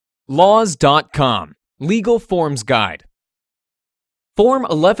Laws.com Legal Forms Guide. Form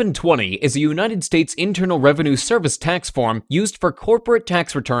 1120 is a United States Internal Revenue Service tax form used for corporate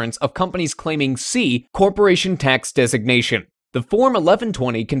tax returns of companies claiming C corporation tax designation. The Form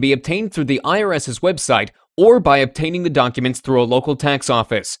 1120 can be obtained through the IRS's website or by obtaining the documents through a local tax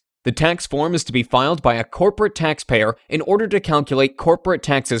office. The tax form is to be filed by a corporate taxpayer in order to calculate corporate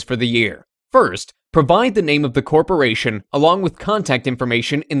taxes for the year. First, provide the name of the corporation along with contact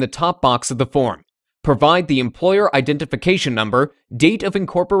information in the top box of the form. Provide the employer identification number, date of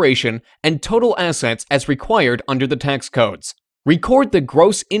incorporation, and total assets as required under the tax codes. Record the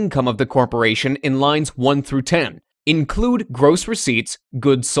gross income of the corporation in lines 1 through 10. Include gross receipts,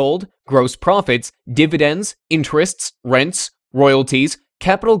 goods sold, gross profits, dividends, interests, rents, royalties,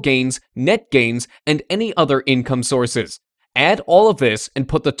 capital gains, net gains, and any other income sources. Add all of this and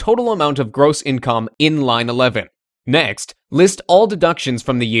put the total amount of gross income in line 11. Next, list all deductions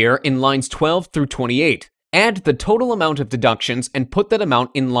from the year in lines 12 through 28. Add the total amount of deductions and put that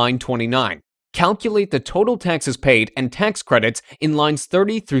amount in line 29. Calculate the total taxes paid and tax credits in lines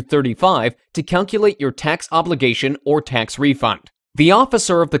 30 through 35 to calculate your tax obligation or tax refund. The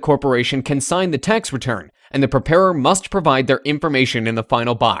officer of the corporation can sign the tax return, and the preparer must provide their information in the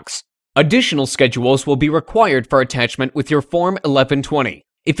final box. Additional schedules will be required for attachment with your Form 1120.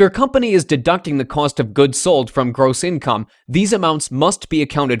 If your company is deducting the cost of goods sold from gross income, these amounts must be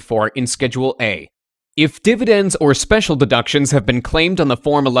accounted for in Schedule A. If dividends or special deductions have been claimed on the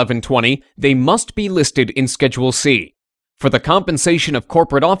Form 1120, they must be listed in Schedule C. For the compensation of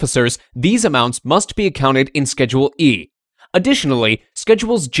corporate officers, these amounts must be accounted in Schedule E. Additionally,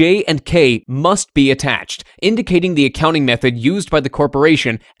 Schedules J and K must be attached, indicating the accounting method used by the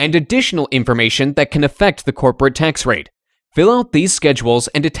corporation and additional information that can affect the corporate tax rate. Fill out these schedules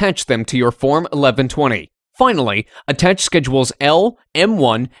and attach them to your Form 1120. Finally, attach Schedules L,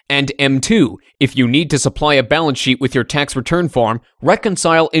 M1, and M2 if you need to supply a balance sheet with your tax return form,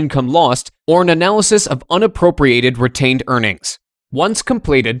 reconcile income lost, or an analysis of unappropriated retained earnings. Once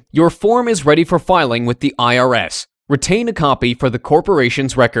completed, your form is ready for filing with the IRS. Retain a copy for the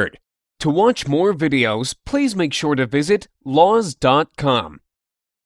corporation's record. To watch more videos, please make sure to visit laws.com.